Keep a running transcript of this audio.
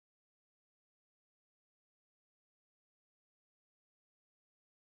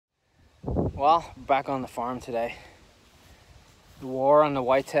Well, back on the farm today. The war on the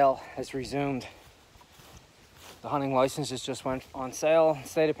whitetail has resumed. The hunting licenses just went on sale in the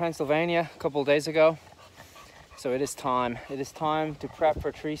state of Pennsylvania a couple of days ago. So it is time. It is time to prep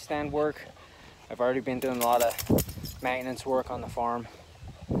for tree stand work. I've already been doing a lot of maintenance work on the farm.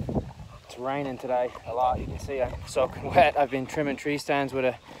 It's raining today a lot. You can see I'm soaking wet. I've been trimming tree stands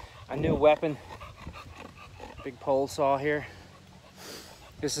with a new weapon. Big pole saw here.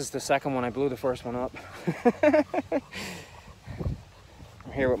 This is the second one. I blew the first one up.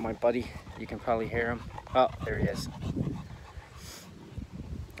 I'm here with my buddy. You can probably hear him. Oh, there he is.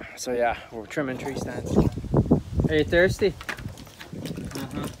 So yeah, we're trimming tree stands. Are you thirsty?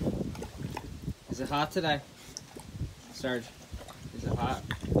 Is it hot today? Sarge, is it hot?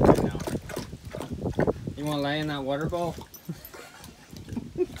 No. You want to lay in that water bowl?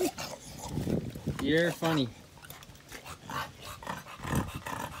 You're funny.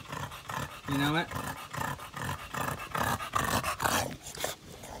 You know it?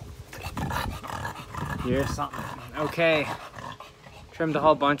 You're something. Okay. Trimmed a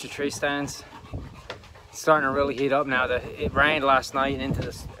whole bunch of tree stands. It's starting to really heat up now. It rained last night and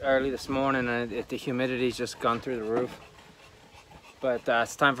into early this morning, and the humidity's just gone through the roof. But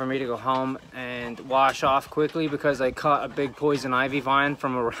it's time for me to go home and wash off quickly because I caught a big poison ivy vine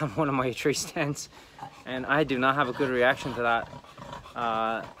from around one of my tree stands, and I do not have a good reaction to that.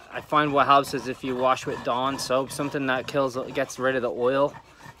 I find what helps is if you wash with Dawn soap, something that gets rid of the oil.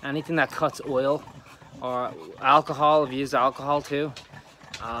 Anything that cuts oil, or alcohol, if you use alcohol too,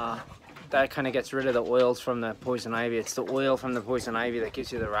 that kind of gets rid of the oils from the poison ivy. It's the oil from the poison ivy that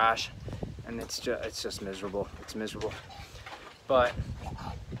gives you the rash, and it's just miserable. It's miserable. But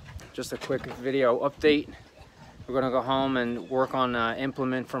just a quick video update. We're gonna go home and work on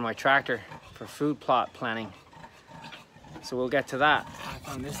implement for my tractor for food plot planning. So we'll get to that. I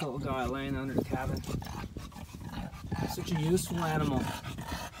found this little guy laying under the cabin. Such a useful animal.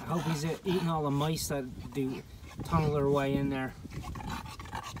 I hope he's eating all the mice that do tunnel their way in there.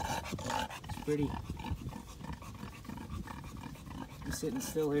 It's pretty. He's sitting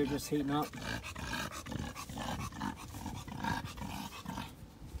still here just heating up.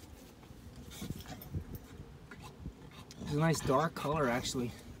 It's a nice dark color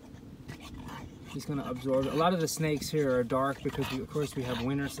actually. He's going to absorb it. A lot of the snakes here are dark because of course we have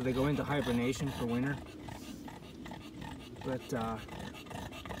winter, so they go into hibernation for winter. But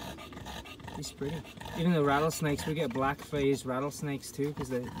he's pretty. Even the rattlesnakes, we get black phase rattlesnakes too, because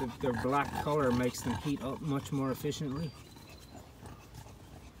their black color makes them heat up much more efficiently.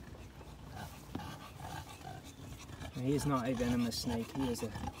 And he is not a venomous snake, he is a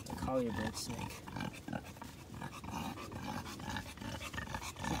collier snake.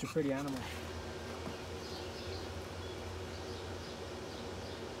 Such a pretty animal.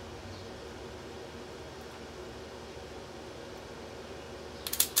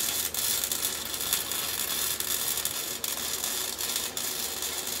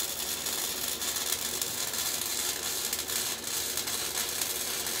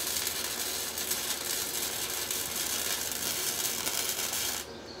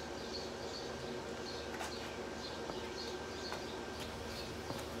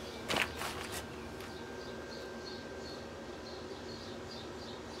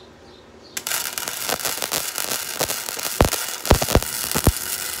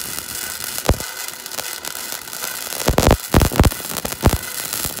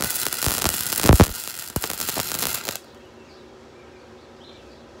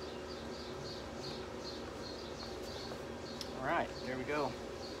 Alright, there we go.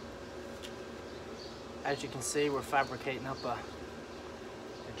 As you can see, we're fabricating up a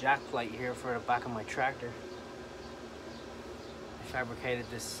jack plate here for the back of my tractor. I fabricated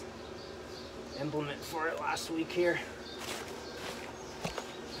this implement for it last week here.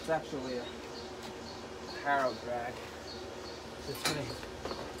 It's actually a harrow drag. So it's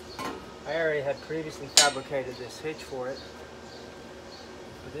I already had previously fabricated this hitch for it,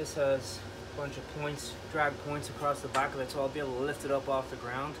 but this has a bunch of points, drag points across the back of it, so I'll be able to lift it up off the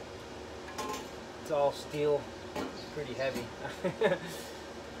ground. It's all steel, it's pretty heavy. But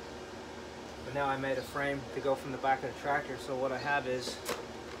now I made a frame to go from the back of the tractor, so what I have is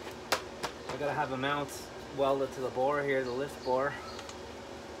I gotta have a mount welded to the bore here, the lift bore.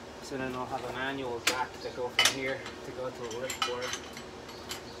 So then I'll have a manual jack that go from here to go to the lift bore.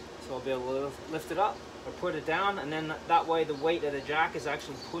 So I'll be able to lift it up or put it down, and then that way the weight of the jack is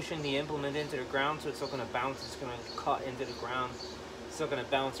actually pushing the implement into the ground, so it's not going to bounce, it's going to cut into the ground. It's not going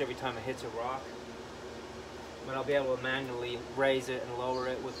to bounce every time it hits a rock. But I'll be able to manually raise it and lower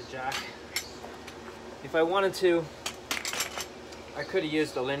it with the jack. If I wanted to I could have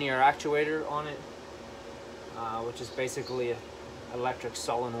used a linear actuator on it, which is basically an electric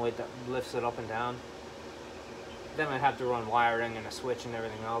solenoid that lifts it up and down. Then I'd have to run wiring and a switch and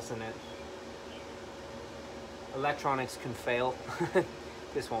everything else in it. Electronics can fail.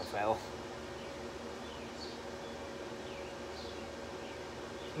 This won't fail.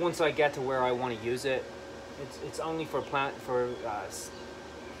 Once I get to where I want to use it, it's only for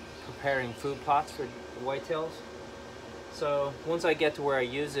preparing food plots for whitetails. So once I get to where I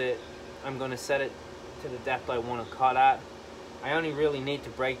use it, I'm going to set it to the depth I want to cut at. I only really need to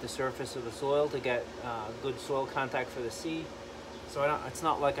break the surface of the soil to get good soil contact for the seed. So it's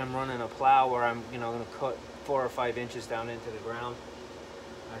not like I'm running a plow where I'm going to cut 4 or 5 inches down into the ground.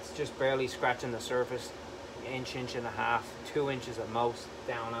 It's just barely scratching the surface, inch and a half, 2 inches at most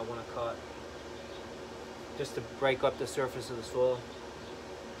down I want to cut, just to break up the surface of the soil.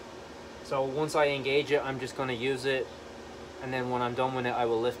 So once I engage it, I'm just going to use it, and then when I'm done with it, I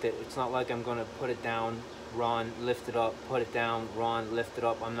will lift it. It's not like I'm going to put it down, run, lift it up, put it down, run, lift it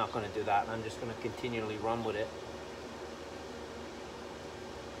up. I'm not going to do that. I'm just going to continually run with it.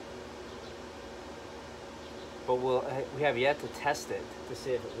 But we have yet to test it to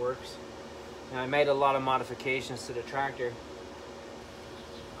see if it works. Now, I made a lot of modifications to the tractor.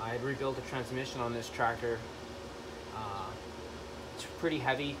 I had rebuilt the transmission on this tractor. It's pretty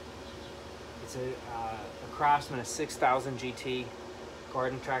heavy. It's a Craftsman, a 6000 GT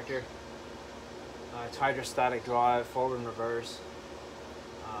garden tractor. It's hydrostatic drive, forward and reverse.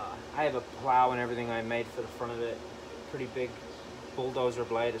 I have a plow and everything I made for the front of it. Pretty big bulldozer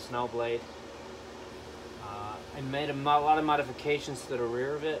blade, a snow blade. I made a lot of modifications to the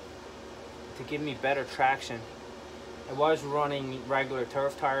rear of it to give me better traction. I was running regular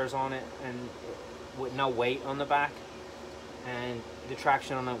turf tires on it and with no weight on the back, and the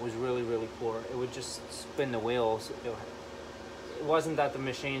traction on it was really poor. It would just spin the wheels. It wasn't that the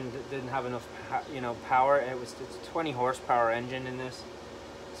machine didn't have enough power. It's a 20 horsepower engine in this,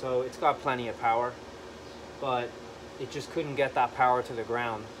 so it's got plenty of power, but it just couldn't get that power to the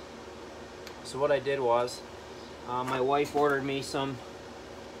ground. So what I did was, my wife ordered me some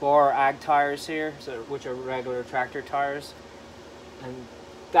Bauer Ag tires here, which are regular tractor tires, and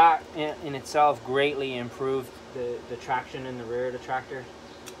that in itself greatly improved the traction in the rear of the tractor.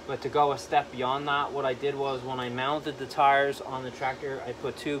 But to go a step beyond that, what I did was, when I mounted the tires on the tractor, I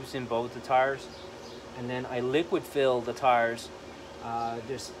put tubes in both the tires, and then I liquid filled the tires.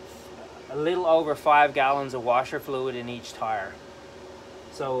 There's a little over 5 gallons of washer fluid in each tire,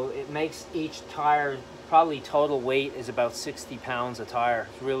 so it makes each tire, probably total weight is about 60 pounds a tire.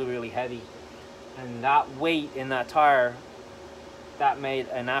 It's really heavy, and that weight in that tire, that made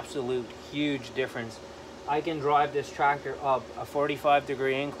an absolute huge difference. I can drive this tractor up a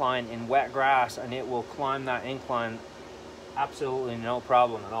 45-degree incline in wet grass, and it will climb that incline absolutely no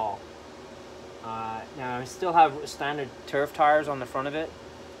problem at all. Now I still have standard turf tires on the front of it,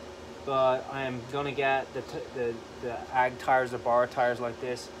 but I am going to get the Ag tires, the Bauer tires like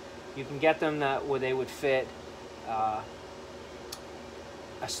this. You can get them where they would fit a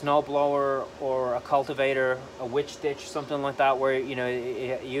snowblower or a cultivator, a witch ditch, something like that, where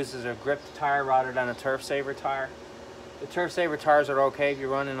it uses a gripped tire rather than a turf saver tire. The turf saver tires are okay if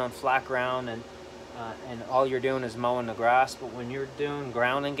you're running on flat ground and all you're doing is mowing the grass, but when you're doing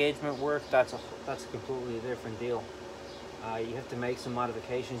ground engagement work, that's a completely different deal. You have to make some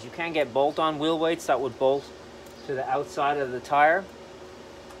modifications. You can get bolt-on wheel weights that would bolt to the outside of the tire.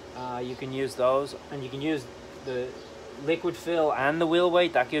 You can use those, and you can use the liquid fill and the wheel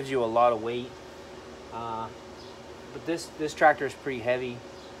weight. That gives you a lot of weight. But this tractor is pretty heavy.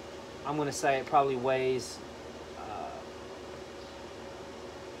 I'm going to say it probably weighs,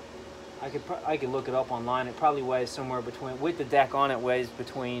 I could look it up online. It probably weighs somewhere between, with the deck on it, weighs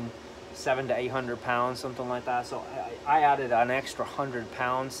between 700 to 800 pounds, something like that. So I added an extra 100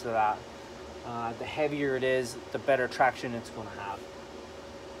 pounds to that. The heavier it is, the better traction it's going to have.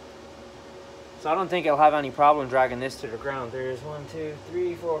 So I don't think I'll have any problem dragging this to the ground. There's 1, 2,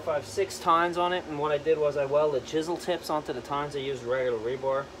 3, 4, 5, 6 tines on it, and what I did was I welded chisel tips onto the tines. I used regular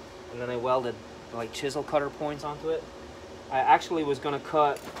rebar, and then I welded like chisel cutter points onto it. I actually was going to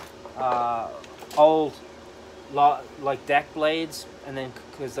cut old like deck blades, and then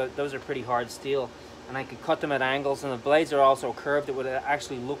because those are pretty hard steel, and I could cut them at angles, and the blades are also curved. It would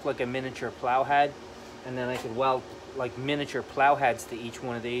actually look like a miniature plow head, and then I could weld like miniature plow heads to each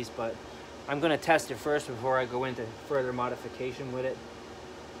one of these. But I'm going to test it first before I go into further modification with it.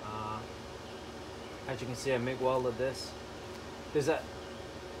 As you can see, I MIG welded this.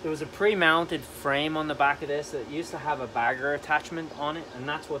 There was a pre-mounted frame on the back of this that used to have a bagger attachment on it, and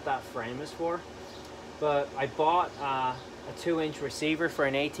that's what that frame is for. But I bought a a 2-inch receiver for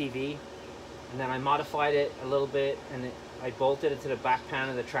an ATV, and then I modified it a little bit, and I bolted it to the back pan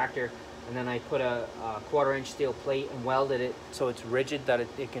of the tractor, and then I put a 1/4-inch steel plate and welded it so it's rigid that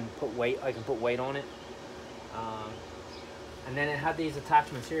it can put weight. I can put weight on it. And then it had these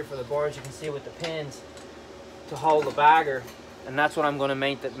attachments here for the boards, you can see, with the pins to hold the bagger, and that's what I'm going to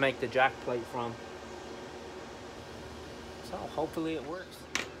make the jack plate from. So hopefully it works.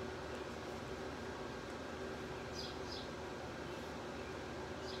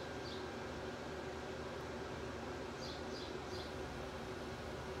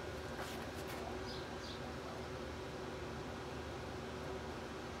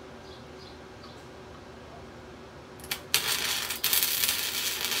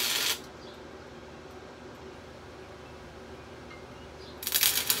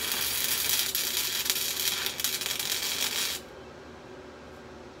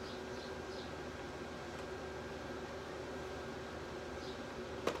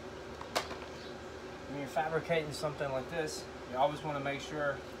 When you're fabricating something like this, you always want to make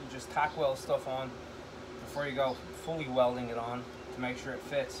sure you just tack weld stuff on before you go fully welding it on to make sure it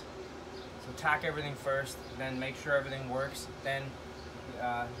fits. So tack everything first, then make sure everything works, then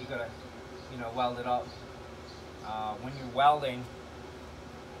you gotta, weld it up. When you're welding,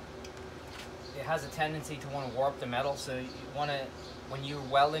 it has a tendency to want to warp the metal, so you want to, when you're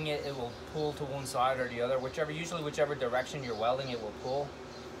welding it, it will pull to one side or the other, usually whichever direction you're welding it will pull.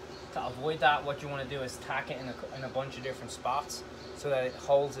 To avoid that, what you want to do is tack it in a bunch of different spots so that it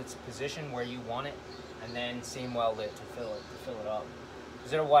holds its position where you want it, and then seam weld it to fill it up.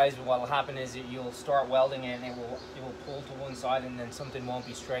 Because otherwise, what will happen is that you'll start welding it and it will pull to one side, and then something won't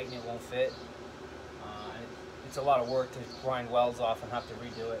be straight and it won't fit. It's a lot of work to grind welds off and have to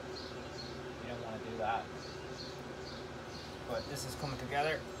redo it. You don't want to do that. But this is coming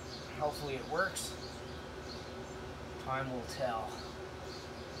together. Hopefully it works. Time will tell.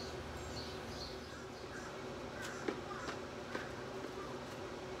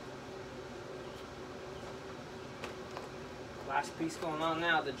 Last piece going on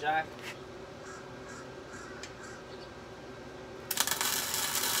now, the jack.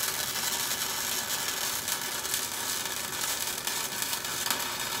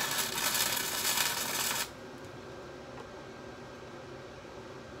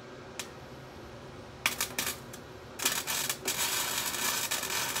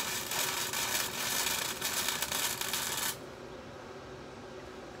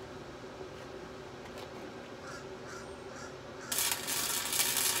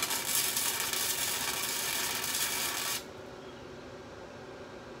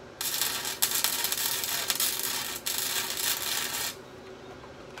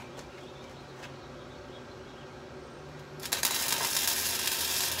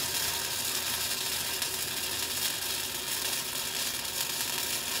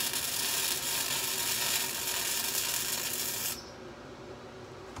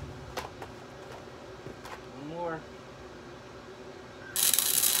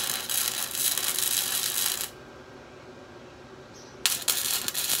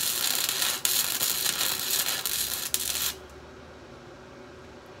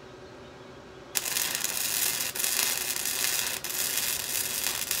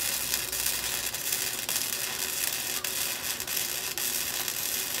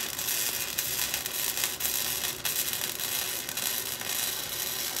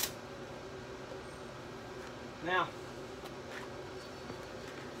 Now,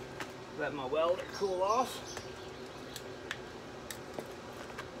 let my welder cool off.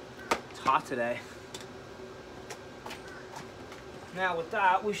 It's hot today. Now with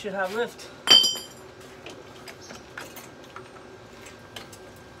that, we should have lift.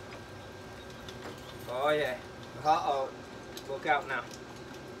 Oh yeah. Uh-oh. Look out now.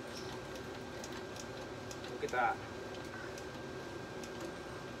 Look at that.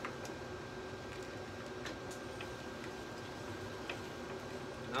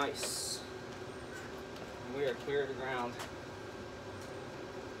 Nice. We are clear to ground.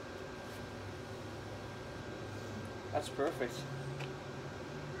 That's perfect.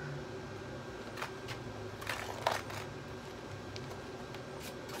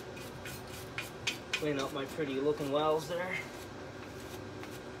 Clean up my pretty looking wells there.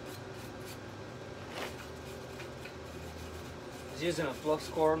 I was using a flux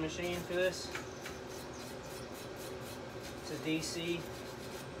core machine for this. It's a DC.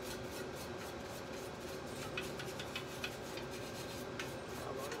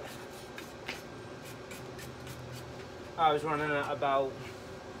 I was running at about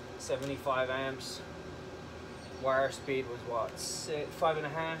 75 amps. Wire speed was what,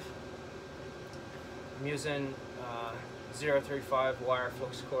 5.5. I'm using 035 wire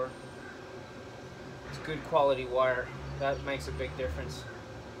flux core. It's good quality wire. That makes a big difference.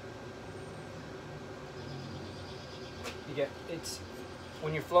 You get,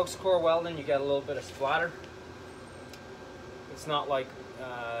 when you're flux core welding, you get a little bit of splatter. It's not like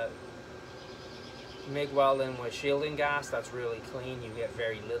MIG welding with shielding gas. That's really clean. You get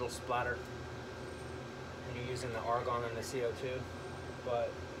very little splatter. And you're using the argon and the CO2.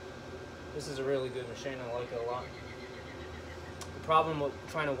 But this is a really good machine. I like it a lot. The problem with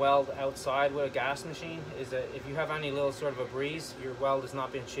trying to weld outside with a gas machine is that if you have any little sort of a breeze, your weld is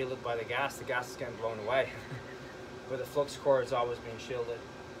not being shielded by the gas is getting blown away. But the flux core is always being shielded.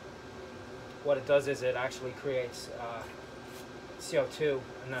 What it does is it actually creates CO2,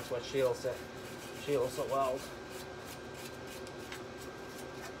 and that's what shields the weld.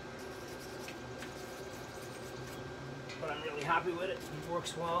 But I'm really happy with it. It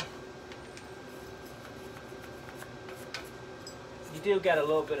works well. You do get a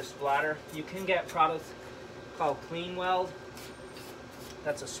little bit of splatter. You can get product called Clean Weld.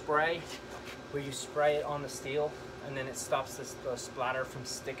 That's a spray where you spray it on the steel and then it stops the splatter from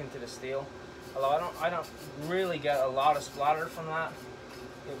sticking to the steel. Although I don't really get a lot of splatter from that.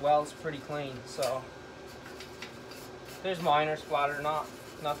 It welds pretty clean, so there's minor splatter,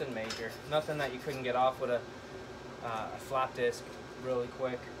 nothing major, nothing that you couldn't get off with a flat disc really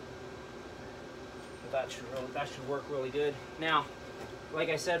quick. But that should work really good. Now, like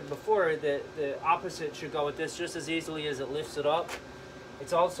I said before, the opposite should go with this just as easily as it lifts it up.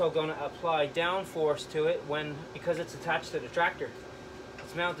 It's also going to apply downforce to it because it's attached to the tractor.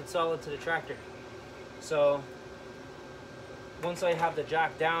 It's mounted solid to the tractor. So once I have the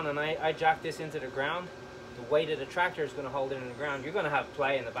jack down and I jack this into the ground, the weight of the tractor is going to hold it in the ground. You're going to have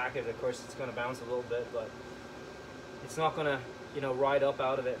play in the back of it. Of course, it's going to bounce a little bit, but it's not going to, you know, ride up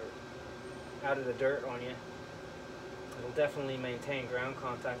out of it, out of the dirt on you. It'll definitely maintain ground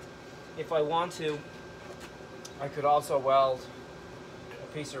contact. If I want to, I could also weld a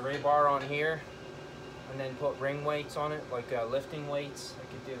piece of rebar on here and then put ring weights on it, like lifting weights. I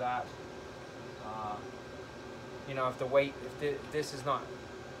could do that. You know, if the weight, if this is not,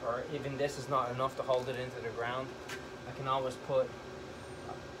 or even this is not enough to hold it into the ground, I can always put,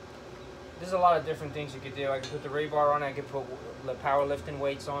 there's a lot of different things you could do. I could put the rebar on it, I could put the powerlifting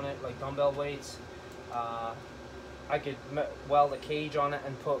weights on it, like dumbbell weights. I could weld a cage on it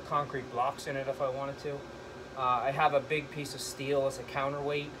and put concrete blocks in it if I wanted to. I have a big piece of steel as a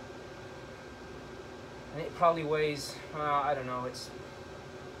counterweight. And it probably weighs, I don't know, it's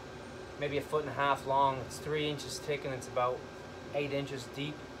maybe 1.5 feet long. It's 3 inches thick and it's about 8 inches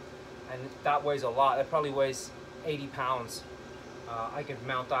deep. And that weighs a lot. It probably weighs 80 pounds. I could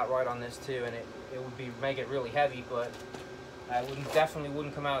mount that right on this too, and it would make it really heavy, but it definitely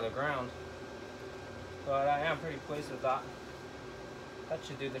wouldn't come out of the ground. But I am pretty pleased with that. That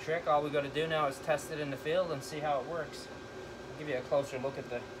should do the trick. All we got to do now is test it in the field and see how it works. I'll give you a closer look at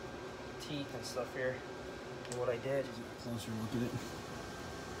the teeth and stuff here. What I did. Closer look at it.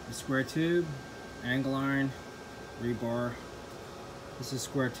 The square tube, angle iron, rebar. This is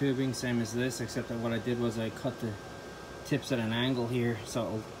square tubing, same as this, except that what I did was I cut the tips at an angle here,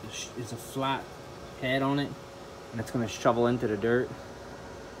 so it's a flat head on it, and it's going to shovel into the dirt.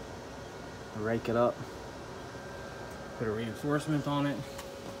 Rake it up. Put a reinforcement on it.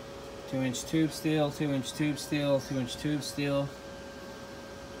 2-inch tube steel, 2-inch tube steel, 2-inch tube steel.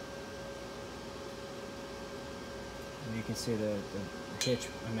 And you can see the hitch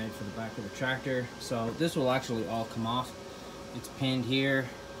I made for the back of the tractor. So this will actually all come off. It's pinned here.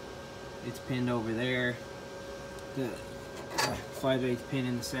 It's pinned over there. The 5/8 pin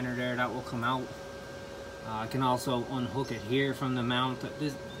in the center there, that will come out. I can also unhook it here from the mount.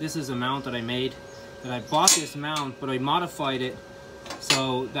 This is a mount that I made. That I bought this mount, but I modified it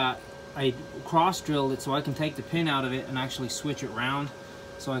so that I cross drilled it so I can take the pin out of it and actually switch it around.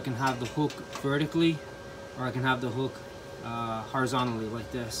 So I can have the hook vertically, or I can have the hook horizontally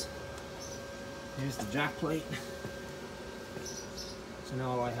like this. Here's the jack plate. So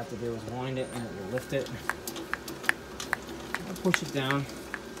now all I have to do is wind it and it will lift it. I'll push it down.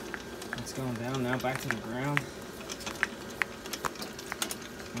 It's going down now, back to the ground.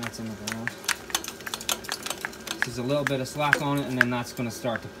 That's in the ground. There's a little bit of slack on it, and then that's going to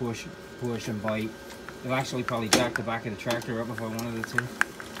start to push and bite. It'll actually probably jack the back of the tractor up if I wanted it to.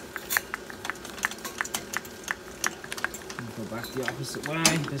 Go back the opposite way.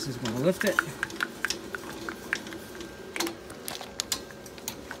 This is going to lift it.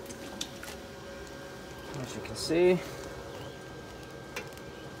 As you can see.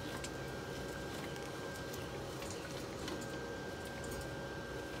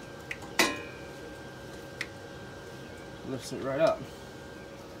 lifts it right up.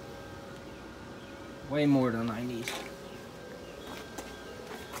 Way more than I need.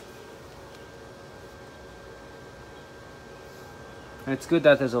 And it's good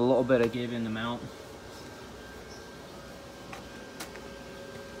that there's a little bit of give in the mount.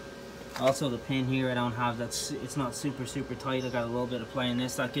 Also the pin here, I don't have that, it's not super tight. I got a little bit of play in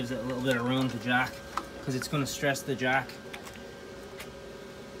this. That gives it a little bit of room to jack, because it's going to stress the jack.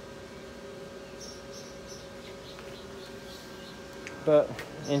 But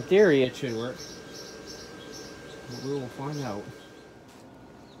in theory it should work. We will find out.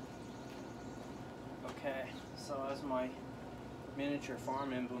 Okay, so as my miniature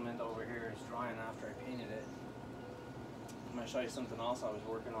farm implement over here is drying after I painted it, I'm going to show you something else I was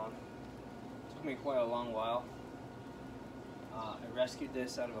working on. It took me quite a long while. I rescued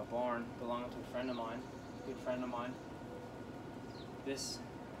this out of a barn belonging to a friend of mine, a good friend of mine. This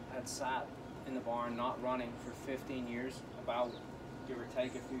had sat in the barn not running for 15 years, about, give or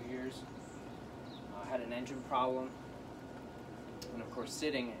take a few years. Had an engine problem, and of course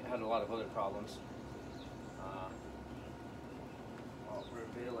sitting, it had a lot of other problems. I'll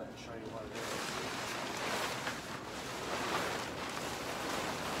reveal it and show you what it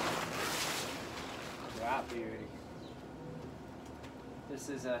is. That beauty. This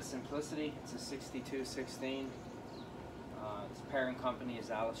is a Simplicity. It's a 6216. Its parent company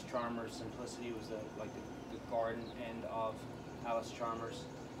is Allis-Chalmers. Simplicity was like the garden end of Allis-Chalmers.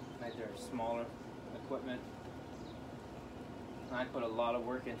 Made their smaller equipment. And I put a lot of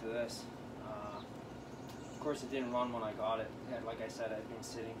work into this. Of course it didn't run when I got it. And like I said, I've been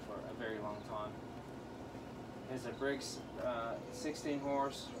sitting for a very long time. It's a Briggs 16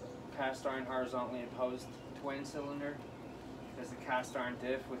 horse cast iron horizontally opposed twin cylinder. There's a cast iron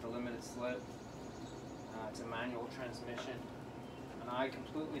diff with a limited slip. It's a manual transmission. And I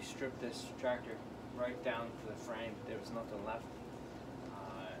completely stripped this tractor right down to the frame. There was nothing left.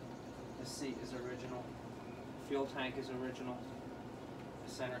 The seat is original, the fuel tank is original, the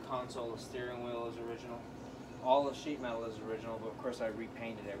center console, the steering wheel is original, all the sheet metal is original, but of course I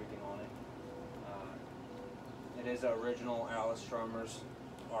repainted everything on it. It is an original Allis-Chalmers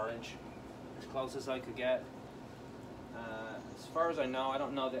orange, as close as I could get. As far as I know, I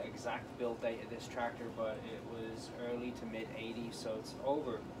don't know the exact build date of this tractor, but it was early to mid 80s, so it's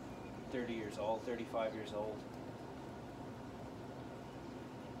over 30 years old, 35 years old.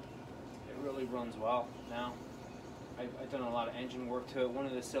 Really runs well now. I've done a lot of engine work to it. One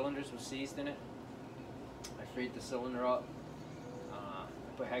of the cylinders was seized in it. I freed the cylinder up. I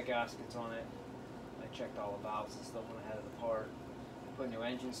put head gaskets on it. I checked all the valves and stuff on the head of the part. I put new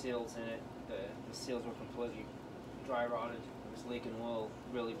engine seals in it. The seals were completely dry rotted. It was leaking oil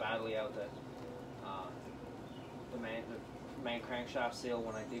really badly out the main crankshaft seal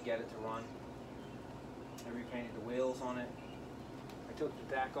when I did get it to run. I repainted the wheels on it. I took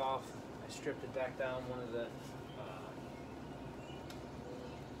the deck off. I stripped the deck down. One of the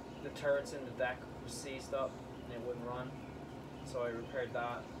turrets in the deck was seized up and it wouldn't run, so I repaired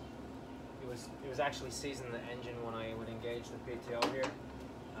that. It was actually seizing the engine when I would engage the PTO here.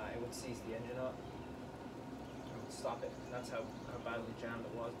 It would seize the engine up. It would stop it. That's how badly jammed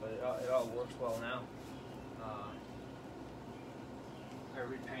it was, but it all works well now. I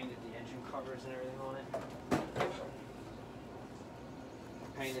repainted the engine covers and everything on it.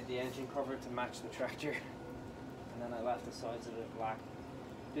 Painted the engine cover to match the tractor, and then I left the sides of it black.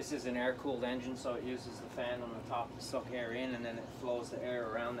 This is an air-cooled engine, so it uses the fan on the top to suck air in, and then it flows the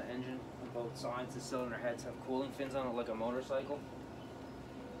air around the engine on both sides. The cylinder heads have cooling fins on it like a motorcycle.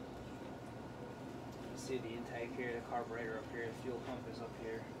 You see the intake here, the carburetor up here, the fuel pump is up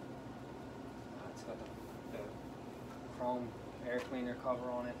here. It's got the chrome air cleaner cover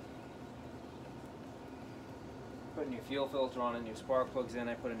on it. Put a new fuel filter on it, new spark plugs in,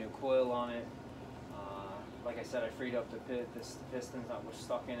 I put a new coil on it. Like I said, I freed up the pistons that were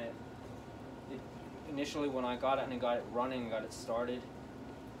stuck in it. Initially when I got it and I got it running and got it started,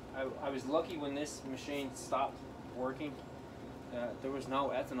 I was lucky when this machine stopped working. There was no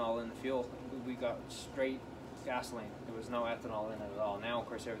ethanol in the fuel. We got straight gasoline. There was no ethanol in it at all. Now of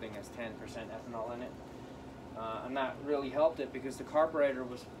course everything has 10% ethanol in it. And that really helped it because the carburetor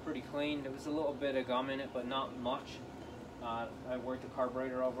was pretty clean. There was a little bit of gum in it, but not much. I worked the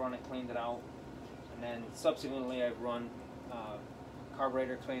carburetor over on it, cleaned it out, and then subsequently I've run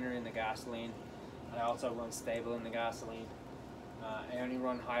carburetor cleaner in the gasoline. I also run stable in the gasoline. I only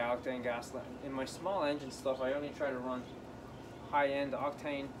run high octane gasoline. In my small engine stuff, I only try to run high-end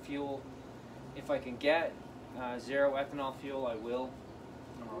octane fuel. If I can get zero ethanol fuel, I will.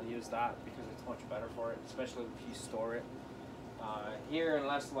 And I'll use that because it's much better for it, especially if you store it. Here,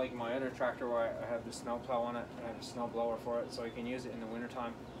 unless like my other tractor where I have the snow plow on it, I have a snow blower for it, so I can use it in the winter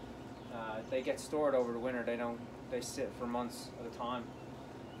time. They get stored over the winter. They sit for months at a time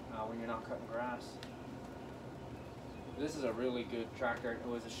when you're not cutting grass. This is a really good tractor. It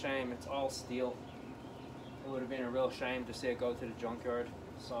was a shame, it's all steel. It would have been a real shame to see it go to the junkyard.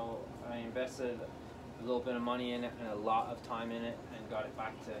 So I invested a little bit of money in it and a lot of time in it and got it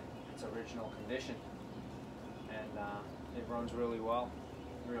back to its original condition. And it runs really well.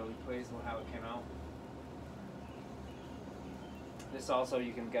 Really pleased with how it came out. This also,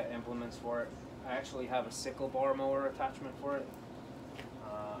 you can get implements for it. I actually have a sickle bar mower attachment for it.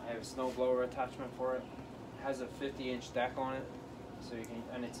 I have a snow blower attachment for it. It has a 50-inch deck on it, so you can,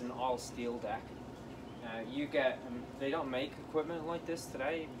 and it's an all steel deck. You get, they don't make equipment like this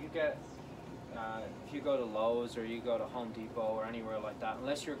today. You get, if you go to Lowe's or you go to Home Depot or anywhere like that,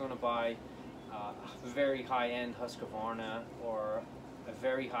 unless you're going to buy a very high-end Husqvarna or a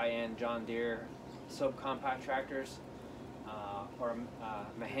very high-end John Deere subcompact tractors, or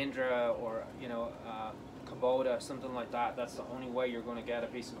Mahindra, or Kubota, something like that. That's the only way you're going to get a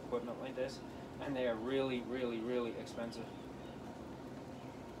piece of equipment like this, and they are really, really, really expensive.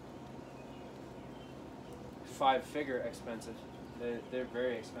 5-figure expensive. They're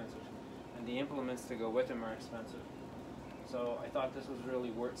very expensive, and the implements to go with them are expensive. So I thought this was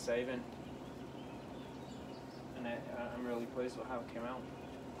really worth saving, and I'm really pleased with how it came out.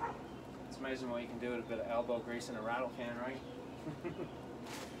 It's amazing what you can do with a bit of elbow grease in a rattle can, right?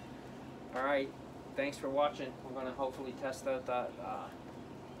 Alright, thanks for watching. We're going to hopefully test out that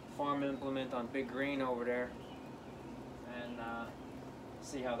farm implement on Big Green over there and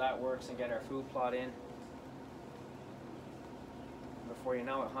see how that works and get our food plot in. Before you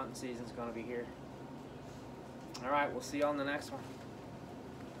know it, hunting season's going to be here. Alright, we'll see you on the next one.